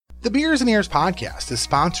The Beers and Ears podcast is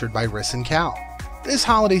sponsored by Riss & Cal. This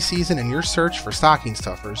holiday season, in your search for stocking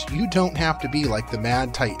stuffers, you don't have to be like the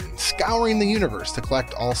Mad Titan, scouring the universe to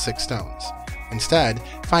collect all 6 stones. Instead,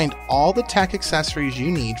 find all the tech accessories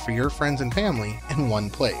you need for your friends and family in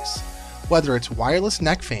one place. Whether it's wireless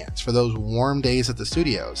neck fans for those warm days at the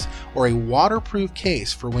studios, or a waterproof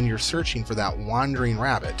case for when you're searching for that wandering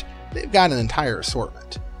rabbit, they've got an entire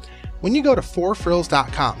assortment. When you go to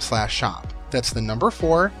 4frills.com/shop, that's the number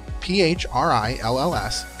 4,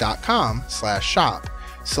 PHRILLS.com/shop,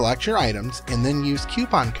 select your items, and then use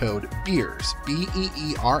coupon code BEERS,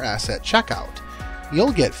 BEERS at checkout.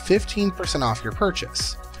 You'll get 15% off your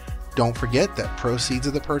purchase. Don't forget that proceeds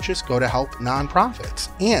of the purchase go to help nonprofits,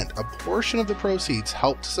 and a portion of the proceeds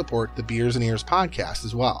help to support the Beers and Ears podcast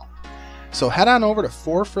as well. So head on over to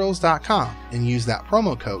 4frills.com and use that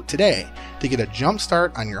promo code today to get a jump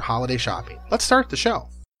start on your holiday shopping. Let's start the show.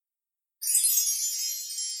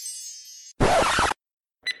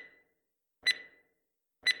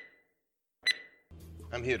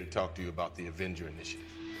 I'm here to talk to you about the Avenger Initiative.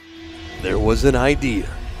 There was an idea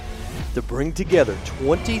to bring together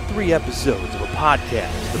 23 episodes of a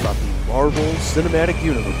podcast about the Marvel Cinematic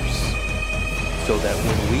Universe, so that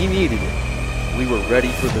when we needed it, we were ready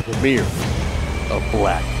for the premiere of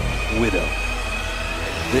Black Widow.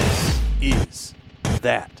 And this is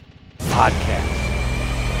that podcast.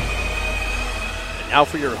 And now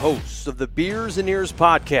for your hosts of the Beers and Ears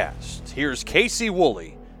podcast, here's Casey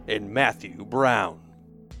Woolley and Matthew Brown.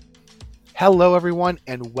 Hello, everyone,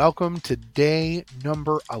 and welcome to day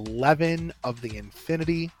number 11 of the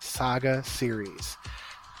Infinity Saga series.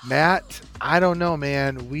 Matt, I don't know,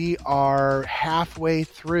 man. We are halfway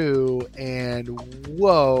through, and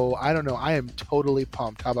whoa, I don't know. I am totally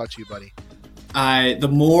pumped. How about you, buddy? The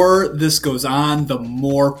more this goes on, the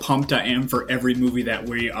more pumped I am for every movie that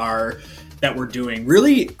we're doing.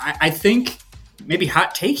 Really, I think, maybe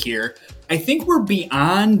hot take here, I think we're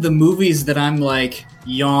beyond the movies that I'm like,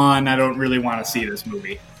 yawn, I don't really want to see this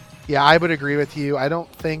movie. Yeah, I would agree with you. I don't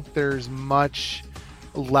think there's much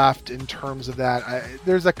left in terms of that.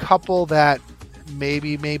 There's a couple that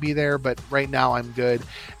maybe there, but right now I'm good.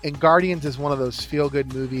 And Guardians is one of those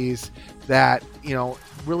feel-good movies that, you know,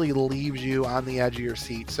 really leaves you on the edge of your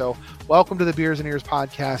seat. So welcome to the Beers and Ears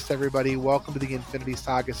podcast, everybody. Welcome to the Infinity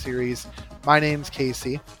Saga series. My name's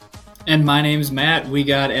Casey. And my name's Matt. We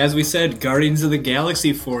got, as we said, Guardians of the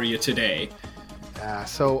Galaxy for you today.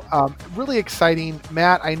 So really exciting.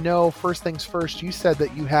 Matt, I know first things first, you said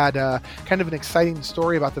that you had kind of an exciting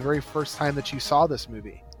story about the very first time that you saw this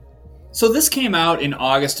movie. So this came out in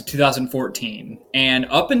August of 2014, and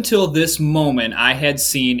up until this moment, I had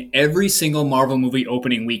seen every single Marvel movie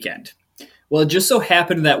opening weekend. Well, it just so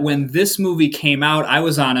happened that when this movie came out, I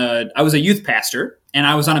was a youth pastor, and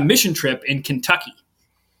I was on a mission trip in Kentucky.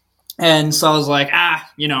 And so I was like,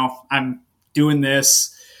 I'm doing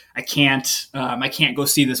this. I can't go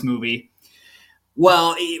see this movie.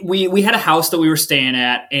 Well, we had a house that we were staying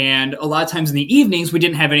at, and a lot of times in the evenings we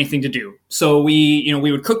didn't have anything to do. So we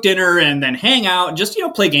would cook dinner and then hang out, just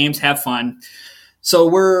play games, have fun. So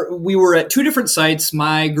we were at 2 different sites.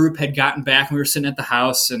 My group had gotten back, and we were sitting at the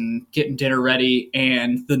house and getting dinner ready.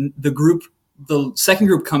 And the second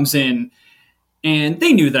group comes in. And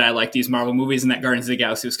they knew that I liked these Marvel movies and that Guardians of the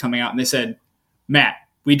Galaxy was coming out. And they said, Matt,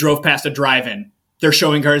 we drove past a drive-in. They're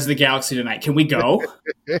showing Guardians of the Galaxy tonight. Can we go?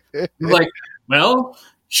 I'm like, well,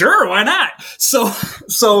 sure, why not? So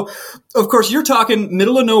of course, you're talking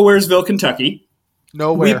middle of nowheresville, Kentucky.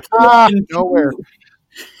 Nowhere. Nowhere.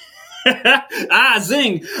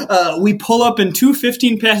 Zing. We pull up in 2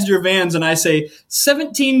 15-passenger vans, and I say,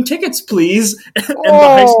 17 tickets, please. And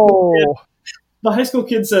the high school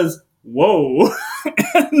kid says, whoa.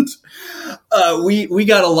 And we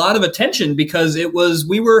got a lot of attention because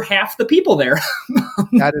we were half the people there.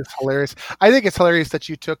 That is hilarious. I think it's hilarious that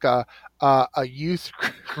you took a youth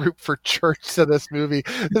group for church to this movie.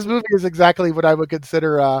 This movie is exactly what I would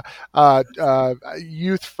consider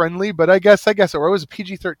youth friendly, but I guess it was a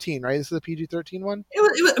PG-13, right? This is a PG-13 one. It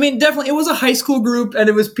was, definitely it was a high school group, and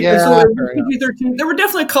it was PG-13. There were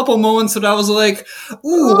definitely a couple moments that I was like,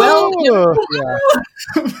 "Ooh, yeah."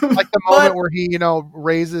 Like the moment where he,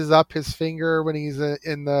 raises up his finger when he's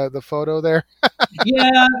in the photo there.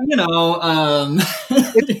 Yeah,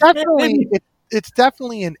 It's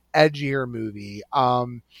definitely an edgier movie,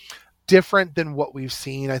 different than what we've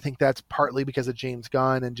seen. I think that's partly because of James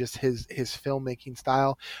Gunn and just his filmmaking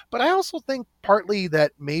style. But I also think partly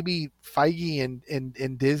that maybe Feige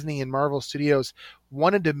and Disney and Marvel Studios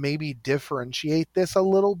wanted to maybe differentiate this a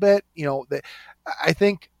little bit. I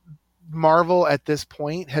think Marvel at this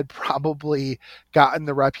point had probably gotten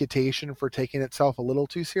the reputation for taking itself a little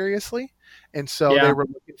too seriously. And so they were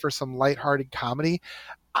looking for some lighthearted comedy.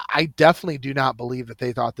 I definitely do not believe that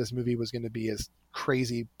they thought this movie was going to be as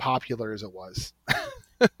crazy popular as it was.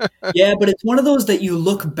 Yeah, but it's one of those that you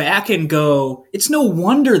look back and go, it's no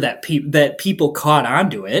wonder that people caught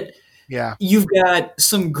onto it. Yeah. You've got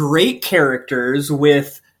some great characters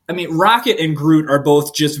Rocket and Groot are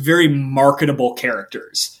both just very marketable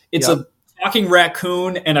characters. It's a talking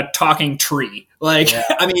raccoon and a talking tree. We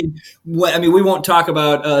won't talk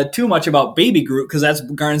about too much about Baby Groot because that's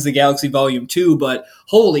Guardians of the Galaxy Volume 2, but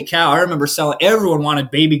holy cow, I remember everyone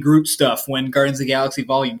wanted Baby Groot stuff when Guardians of the Galaxy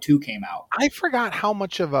Volume 2 came out. I forgot how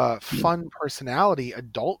much of a fun personality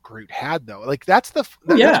adult Groot had, though. Like, that's the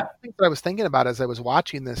thing that I was thinking about as I was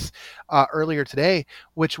watching this earlier today,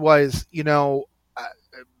 which was,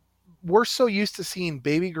 we're so used to seeing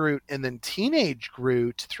Baby Groot and then teenage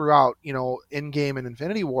Groot throughout, Endgame and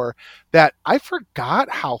Infinity War, that I forgot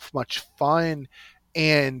how much fun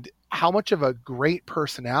and how much of a great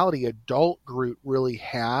personality adult Groot really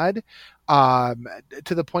had, to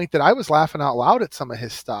the point that I was laughing out loud at some of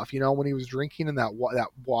his stuff, when he was drinking in that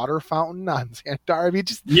water fountain on Xandar. I mean,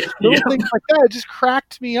 just little things like that, it just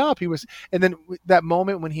cracked me up. And then that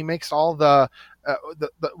moment when he makes all the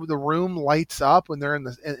room lights up when they're in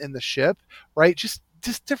the ship, right? Just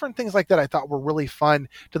different things like that I thought were really fun,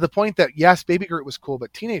 to the point that, yes, Baby Groot was cool,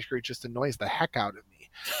 but teenage Groot just annoys the heck out of me.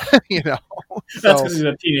 That's because he's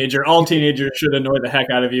a teenager. All teenagers should annoy the heck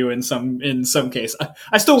out of you in some case.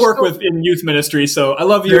 I still work in youth ministry, so I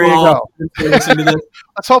love you all. Listen to this.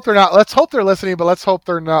 Let's hope they're not. Let's hope they're listening, but let's hope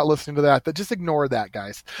they're not listening to that. But just ignore that,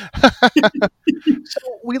 guys. So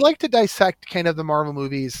we like to dissect kind of the Marvel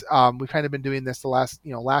movies. We've kind of been doing this the last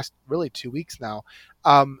really 2 weeks now.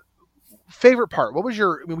 Favorite part? What was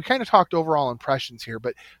we kind of talked overall impressions here,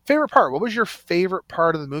 but favorite part? What was your favorite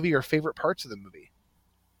part of the movie, or favorite parts of the movie?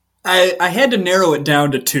 I had to narrow it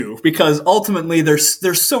down to two because ultimately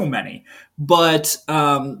there's so many. But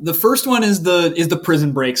the first one is the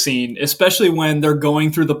prison break scene, especially when they're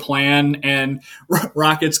going through the plan and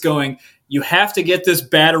Rocket's going, you have to get this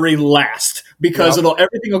battery last because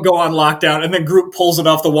everything will go on lockdown. And then Groot pulls it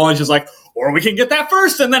off the wall and she's like, or we can get that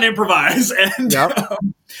first and then improvise. And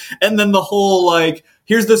and then the whole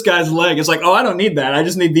here's this guy's leg. It's like, oh, I don't need that. I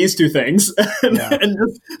just need these two things. And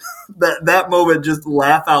just that moment, just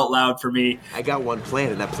laugh out loud for me. I got one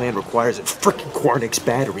plan, and that plan requires a freaking Quarnix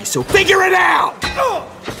battery, so figure it out!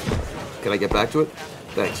 Can I get back to it?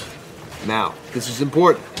 Thanks. Now, this is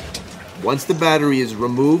important. Once the battery is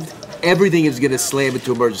removed, everything is going to slam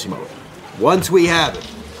into emergency mode. Once we have it,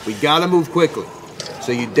 we got to move quickly.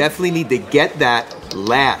 So you definitely need to get that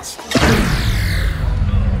last.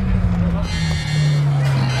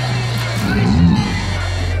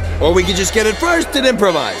 Or we could just get it first and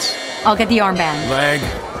improvise. I'll get the armband. Leg.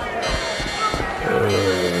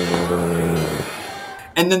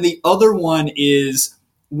 And then the other one is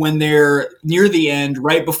when they're near the end,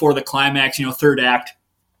 right before the climax, third act,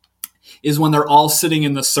 is when they're all sitting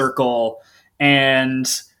in the circle and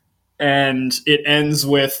it ends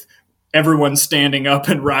with everyone standing up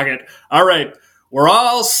and Rocket, all right, we're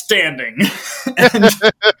all standing.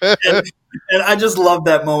 And I just love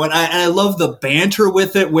that moment. I love the banter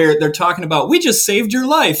with it where they're talking about, we just saved your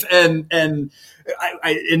life. And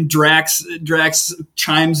Drax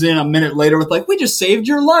chimes in a minute later with we just saved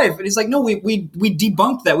your life. And he's like, no, we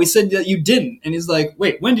debunked that. We said that you didn't. And he's like,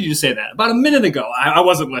 wait, when did you say that? About a minute ago. I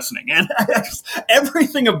wasn't listening. And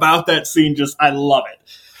everything about that scene, I love it.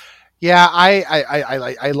 Yeah,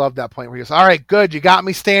 I love that point where he goes, all right, good, you got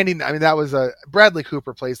me standing. I mean, that was Bradley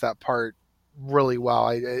Cooper plays that part really well.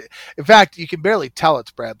 In fact, you can barely tell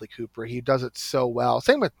it's Bradley Cooper. He does it so well.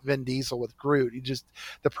 Same with Vin Diesel with Groot.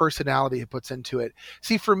 The personality he puts into it.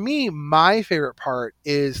 See, for me, my favorite part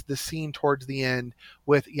is the scene towards the end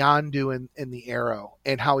with Yondu and the arrow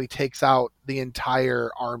and how he takes out the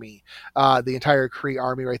entire army, the entire Kree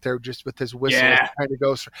army right there, just with his whistle. Kind of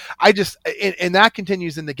goes. And that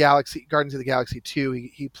continues in the Guardians of the Galaxy 2.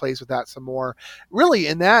 He plays with that some more. Really,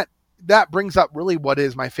 in that brings up really what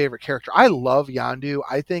is my favorite character. I love Yondu.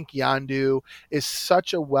 I think Yondu is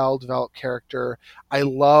such a well-developed character. I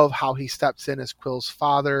love how he steps in as Quill's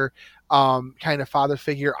father, kind of father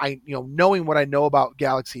figure. Knowing what I know about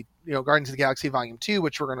Guardians of the Galaxy Volume 2,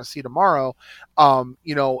 which we're going to see tomorrow, and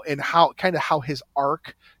how his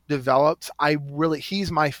arc develops.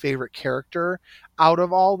 He's my favorite character out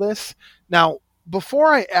of all this. Now, before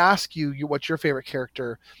I ask you what's your favorite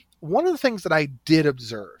character, one of the things that I did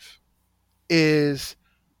observe is,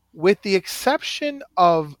 with the exception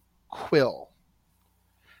of Quill,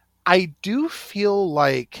 I do feel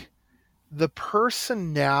like the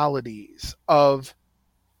personalities of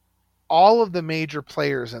all of the major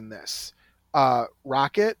players in this,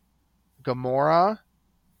 Rocket, Gamora,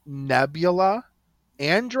 Nebula,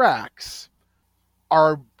 and Drax,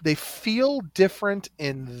 they feel different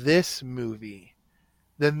in this movie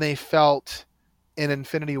than they felt in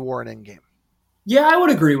Infinity War and Endgame. Yeah, I would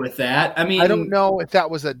agree with that. I mean, I don't know if that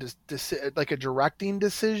was a directing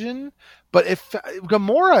decision, but if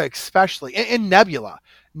Gamora especially, and Nebula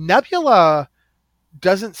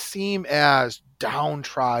doesn't seem as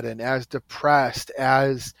downtrodden, as depressed,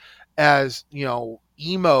 as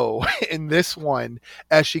emo in this one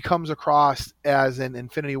as she comes across as in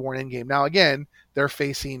Infinity War and Endgame. Now again, they're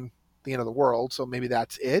facing the end of the world, so maybe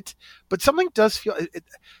that's it. But something does feel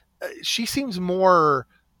she seems more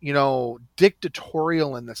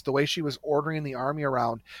dictatorial in this, the way she was ordering the army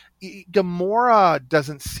around. Gamora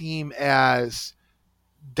doesn't seem as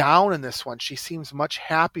down in this one. She seems much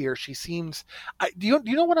happier. She seems do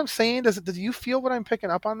you know what I'm saying? Do you feel what I'm picking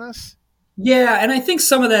up on this? Yeah, and I think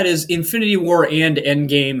some of that is Infinity War and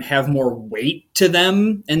Endgame have more weight to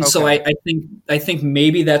them, and so I think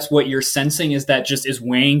maybe that's what you're sensing, is that just is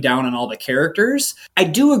weighing down on all the characters. I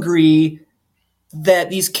do agree that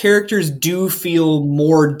these characters do feel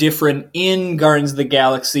more different in Guardians of the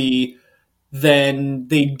Galaxy than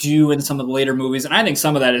they do in some of the later movies, and I think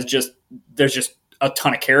some of that is just there's just a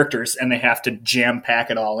ton of characters and they have to jam pack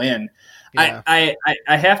it all in. Yeah. I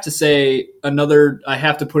have to say I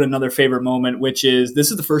have to put another favorite moment, which is this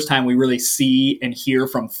is the first time we really see and hear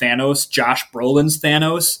from Thanos, Josh Brolin's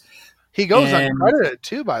Thanos. He goes uncredited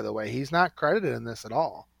too, by the way. He's not credited in this at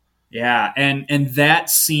all. Yeah, and that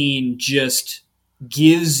scene just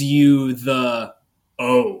gives you the,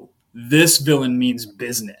 this villain means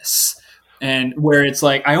business. And where it's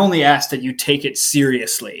like, I only ask that you take it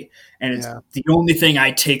seriously. And it's the only thing I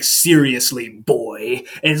take seriously, boy.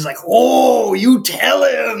 And it's like, you tell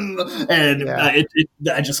him. And I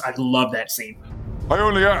love that scene. I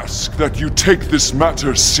only ask that you take this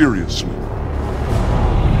matter seriously.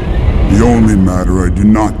 The only matter I do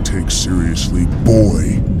not take seriously,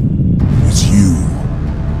 boy, is you.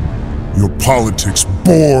 Your politics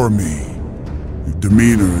bore me. Your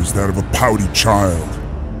demeanor is that of a pouty child.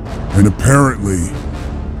 And apparently,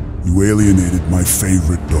 you alienated my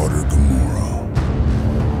favorite daughter, Gamora.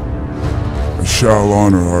 I shall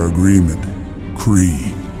honor our agreement,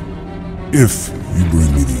 Kree, if you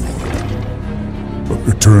bring me the order.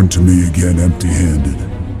 But return to me again empty-handed,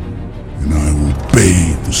 and I will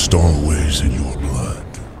bathe the Starways in your blood.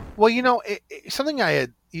 Well, something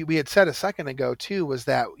we had said a second ago too was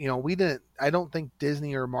that I don't think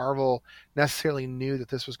Disney or Marvel necessarily knew that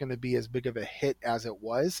this was going to be as big of a hit as it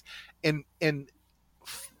was, and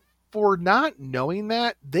for not knowing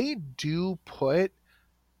that, they do put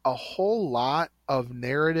a whole lot of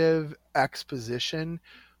narrative exposition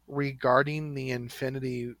regarding the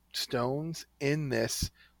Infinity Stones in this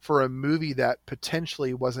for a movie that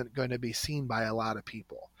potentially wasn't going to be seen by a lot of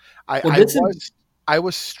people. I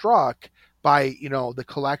was struck by the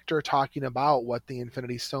Collector talking about what the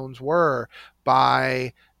Infinity Stones were,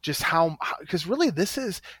 by just how because really this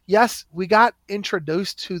is, yes, we got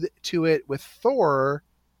introduced to it with Thor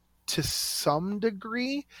to some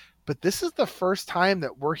degree, but this is the first time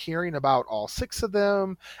that we're hearing about all 6 of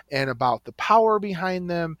them and about the power behind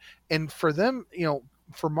them. And for them,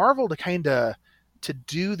 for Marvel to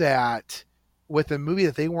do that with a movie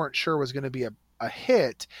that they weren't sure was going to be a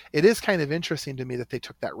hit, it is kind of interesting to me that they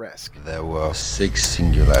took that risk. There were 6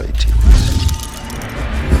 singularities.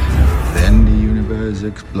 Then the universe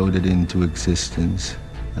exploded into existence,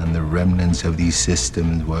 and the remnants of these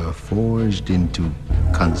systems were forged into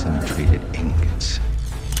concentrated ingots.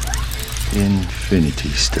 Infinity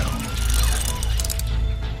Stones.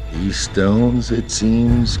 These stones, it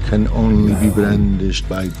seems, can only be brandished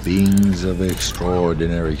by beings of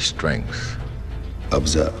extraordinary strength.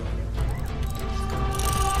 Observe.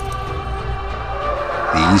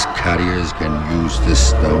 These carriers can use the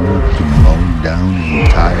stone to mow down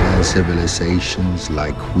entire civilizations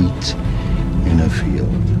like wheat in a field.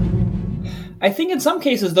 I think in some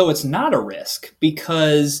cases, though, it's not a risk,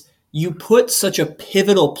 because you put such a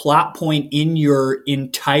pivotal plot point in your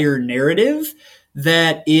entire narrative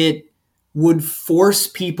that it would force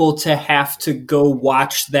people to have to go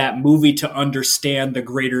watch that movie to understand the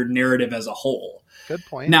greater narrative as a whole. Good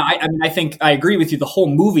point. Now, I think I agree with you. The whole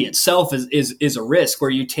movie itself is a risk,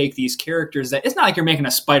 where you take these characters that it's not like you're making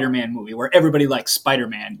a Spider-Man movie where everybody likes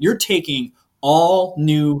Spider-Man. You're taking all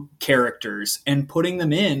new characters and putting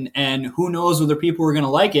them in, and who knows whether people are going to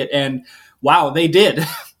like it. And wow, they did.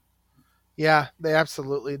 Yeah, they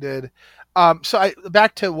absolutely did. So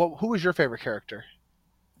back to who was your favorite character?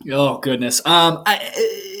 Oh goodness.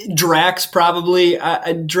 Drax probably.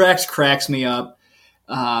 Drax cracks me up.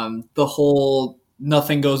 The whole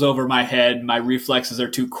 "nothing goes over my head. My reflexes are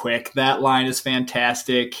too quick." That line is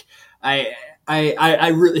fantastic.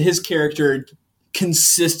 His character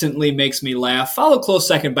consistently makes me laugh. Followed close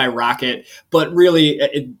second by Rocket, but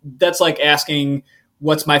really, that's like asking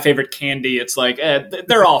what's my favorite candy. It's like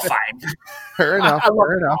they're all fine. Fair enough.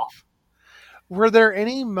 Fair enough. All. Were there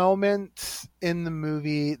any moments in the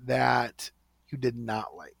movie that you did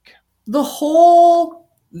not like? The whole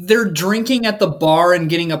they're drinking at the bar and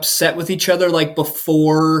getting upset with each other like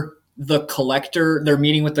before the collector, they're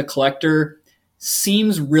meeting with the collector,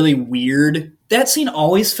 seems really weird. That scene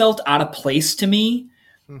always felt out of place to me.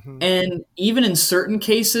 Mm-hmm. And even in certain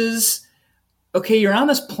cases, okay, you're on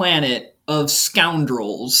this planet of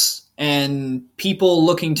scoundrels and people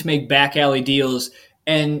looking to make back alley deals,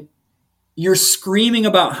 and you're screaming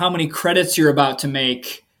about how many credits you're about to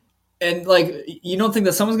make. And like, you don't think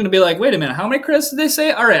that someone's going to be like, wait a minute, how many credits did they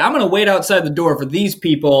say? All right, I'm going to wait outside the door for these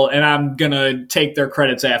people and I'm going to take their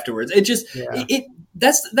credits afterwards. It just,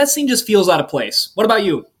 that scene just feels out of place. What about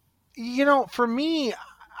you? You know, for me,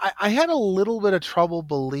 I had a little bit of trouble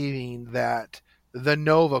believing that the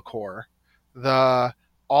Nova Corps, the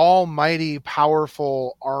almighty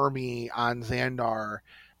powerful army on Xandar,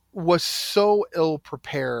 was so ill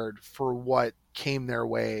prepared for what came their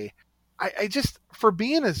way. I just, for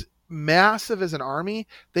being as massive as an army,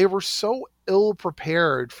 they were so ill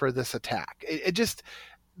prepared for this attack.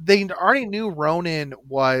 They already knew Ronan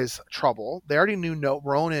was trouble. They already knew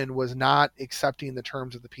Ronan was not accepting the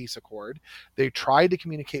terms of the peace accord. They tried to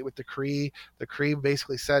communicate with the Kree. The Kree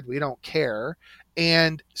basically said, we don't care.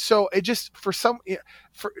 And so it just,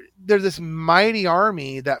 there's this mighty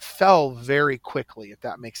army that fell very quickly, if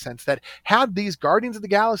that makes sense, that had these Guardians of the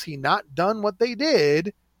Galaxy not done what they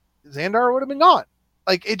did, Xandar would have been gone.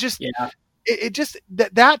 Like, it just,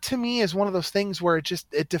 that to me is one of those things where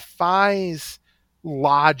it defies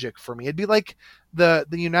logic for me. It'd be like the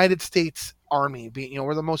United States Army being,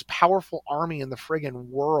 we're the most powerful army in the friggin'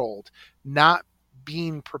 world, not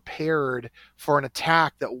being prepared for an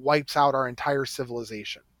attack that wipes out our entire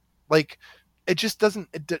civilization. Like, it just doesn't,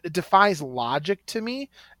 it defies logic to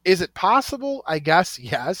me. Is it possible? I guess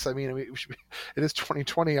yes. I mean, it is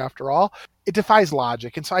 2020 after all. It defies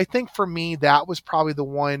logic. And so I think for me, that was probably the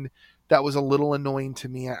one that was a little annoying to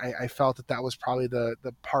me. I felt that was probably the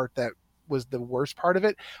part that was the worst part of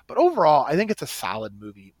it. But overall, I think it's a solid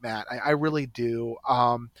movie, Matt. I really do.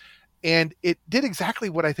 And it did exactly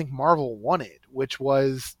what I think Marvel wanted, which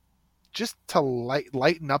was just to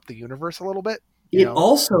lighten up the universe a little bit. It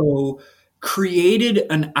also created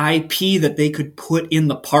an IP that they could put in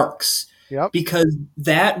the parks. Yep. Because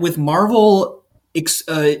that, with Marvel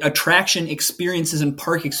attraction experiences and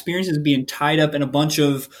park experiences being tied up in a bunch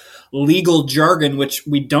of legal jargon, which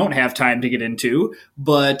we don't have time to get into,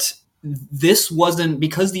 but this wasn't,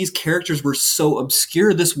 because these characters were so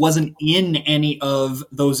obscure, this wasn't in any of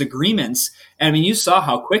those agreements. And I mean, you saw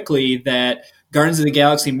how quickly that Guardians of the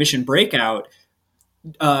Galaxy Mission Breakout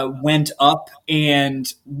went up,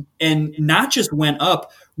 and not just went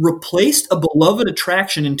up, replaced a beloved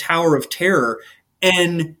attraction in Tower of Terror.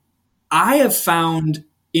 And I have found,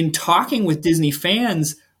 in talking with Disney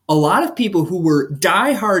fans, a lot of people who were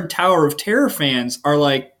diehard Tower of Terror fans are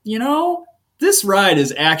like, this ride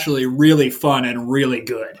is actually really fun and really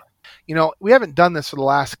good. We haven't done this for the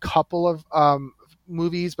last couple of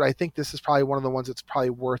movies, but I think this is probably one of the ones that's probably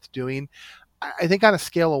worth doing. I think on a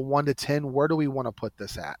scale of 1 to 10, where do we want to put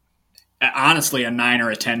this at? Honestly, a 9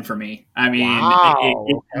 or a 10 for me. I mean, wow.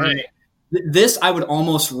 This I would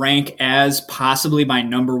almost rank as possibly my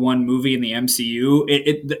number one movie in the MCU.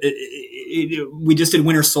 We just did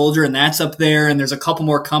Winter Soldier, and that's up there, and there's a couple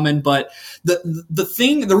more coming. But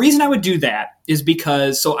the reason I would do that is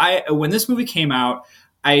because, when this movie came out,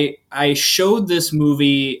 I showed this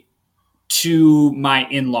movie to my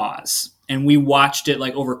in-laws, and we watched it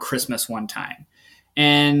like over Christmas one time.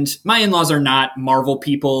 And my in-laws are not Marvel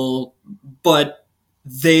people, but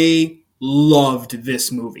they loved this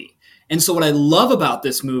movie. And so what I love about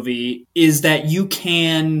this movie is that you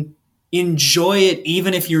can enjoy it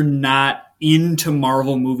even if you're not into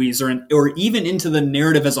Marvel movies or even into the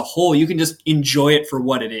narrative as a whole. You can just enjoy it for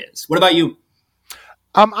what it is. What about you?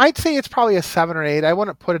 I'd say it's probably a 7 or 8. I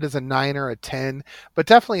wouldn't put it as a 9 or a 10, but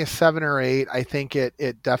definitely a 7 or 8. I think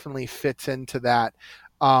it definitely fits into that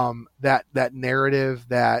that narrative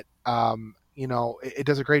that it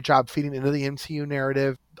does a great job feeding into the MCU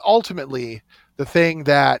narrative. Ultimately, the thing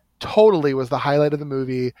that totally was the highlight of the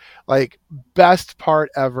movie. Like, best part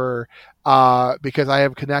ever, because I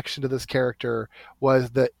have connection to this character,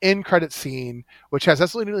 was the end credit scene, which has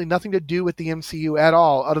absolutely nothing to do with the MCU at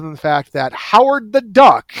all, other than the fact that Howard the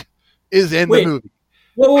Duck is in the movie.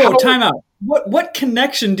 Whoa, time out. What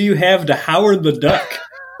connection do you have to Howard the Duck?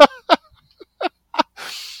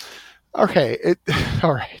 Okay,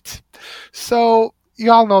 all right. So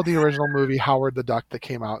y'all know the original movie Howard the Duck that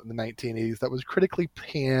came out in the 1980s that was critically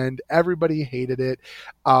panned. Everybody hated it.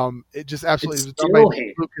 It just absolutely was done by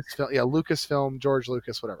Lucasfilm. Yeah, Lucasfilm, George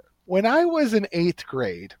Lucas, whatever. When I was in 8th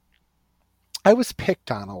grade, I was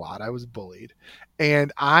picked on a lot. I was bullied.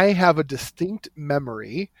 And I have a distinct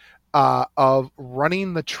memory of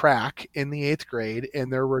running the track in the 8th grade, and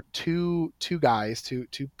there were two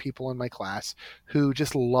people in my class who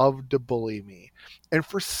just loved to bully me. And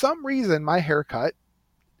for some reason, my haircut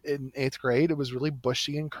in 8th grade, it was really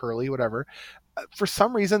bushy and curly, whatever. For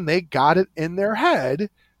some reason, they got it in their head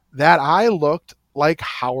that I looked like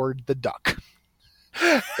Howard the Duck.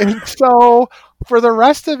 And so for the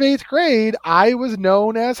rest of 8th grade, I was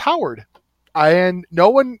known as Howard. And no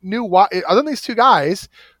one knew why, other than these two guys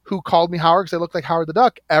who called me Howard because they looked like Howard the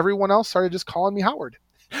Duck. Everyone else started just calling me Howard.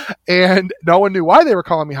 And no one knew why they were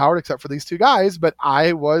calling me Howard except for these two guys, but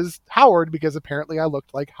I was Howard because apparently I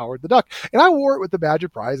looked like Howard the Duck. And I wore it with the badge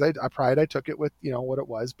of pride. I took it with, what it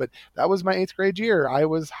was, but that was my 8th grade year. I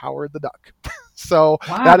was Howard the Duck. So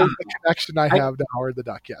That is the connection I have to Howard the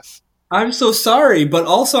Duck, yes. I'm so sorry, but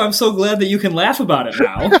also I'm so glad that you can laugh about it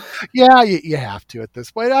now. Yeah, you have to at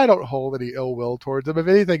this point. I don't hold any ill will towards him. If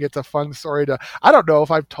anything, it's a fun story to. I don't know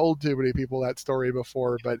if I've told too many people that story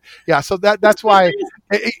before, but yeah. So that's why.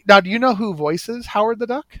 Now, do you know who voices Howard the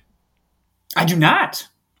Duck? I do not.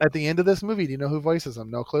 At the end of this movie, do you know who voices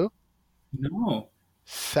him? No clue? No.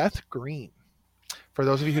 Seth Green. For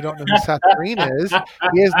those of you who don't know who Seth Green is,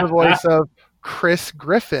 he is the voice of Chris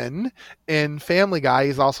Griffin in Family Guy.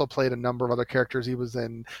 He's also played a number of other characters. He was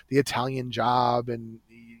in The Italian Job, and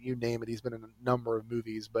you name it. He's been in a number of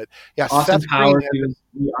movies. But yeah, Austin Powers. He was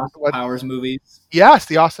in the Austin Powers movies. Yes,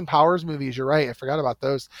 the Austin Powers movies. You're right. I forgot about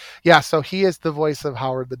those. Yeah, so he is the voice of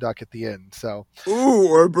Howard the Duck at the end. So,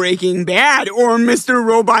 or Breaking Bad, or Mr.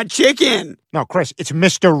 Robot Chicken. No, Chris, it's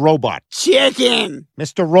Mr. Robot. Chicken.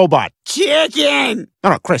 Mr. Robot. Chicken.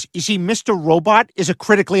 No, Chris, you see, Mr. Robot is a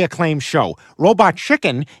critically acclaimed show. Robot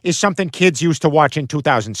Chicken is something kids used to watch in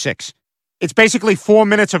 2006. It's basically 4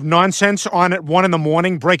 minutes of nonsense on at 1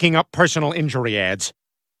 a.m, breaking up personal injury ads.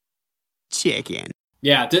 Chicken.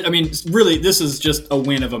 Yeah, I mean, really, this is just a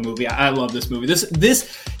win of a movie. I love this movie. This,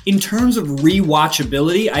 in terms of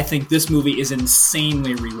rewatchability, I think this movie is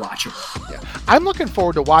insanely rewatchable. Yeah, I'm looking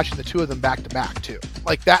forward to watching the two of them back to back too.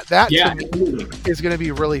 Like that yeah, to me is going to be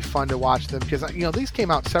really fun to watch them because these came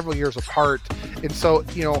out several years apart, and so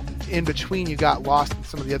in between you got lost in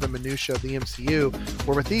some of the other minutia of the MCU.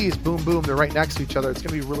 Where with these, boom, boom, they're right next to each other. It's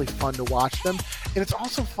going to be really fun to watch them, and it's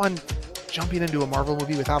also fun jumping into a Marvel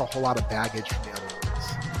movie without a whole lot of baggage from the other movies.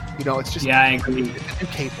 It's just I agree. It's a new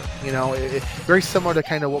caper. Very similar to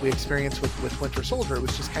kind of what we experienced with Winter Soldier. It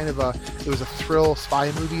was just kind of a thrill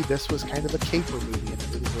spy movie. This was kind of a caper movie, and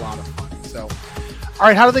it was a lot of fun. So, all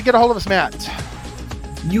right, how do they get a hold of us, Matt?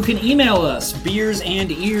 You can email us,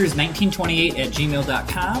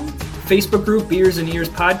 beersandears1928@gmail.com. Facebook group, Beers and Ears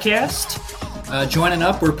Podcast. Joining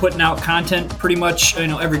up, we're putting out content pretty much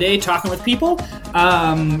every day, talking with people.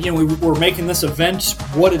 We're making this event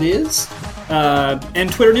what it is.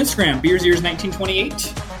 And Twitter and Instagram, Beers Ears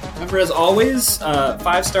 1928. Remember, as always,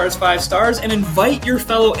 5 stars, and invite your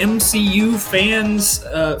fellow MCU fans,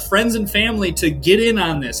 friends and family to get in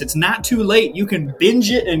on this. It's not too late. You can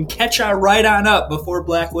binge it and catch right on up before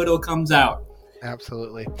Black Widow comes out.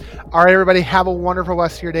 Absolutely. All right, everybody, have a wonderful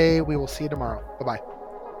rest of your day. We will see you tomorrow. Bye-bye.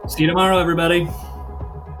 See you tomorrow, everybody.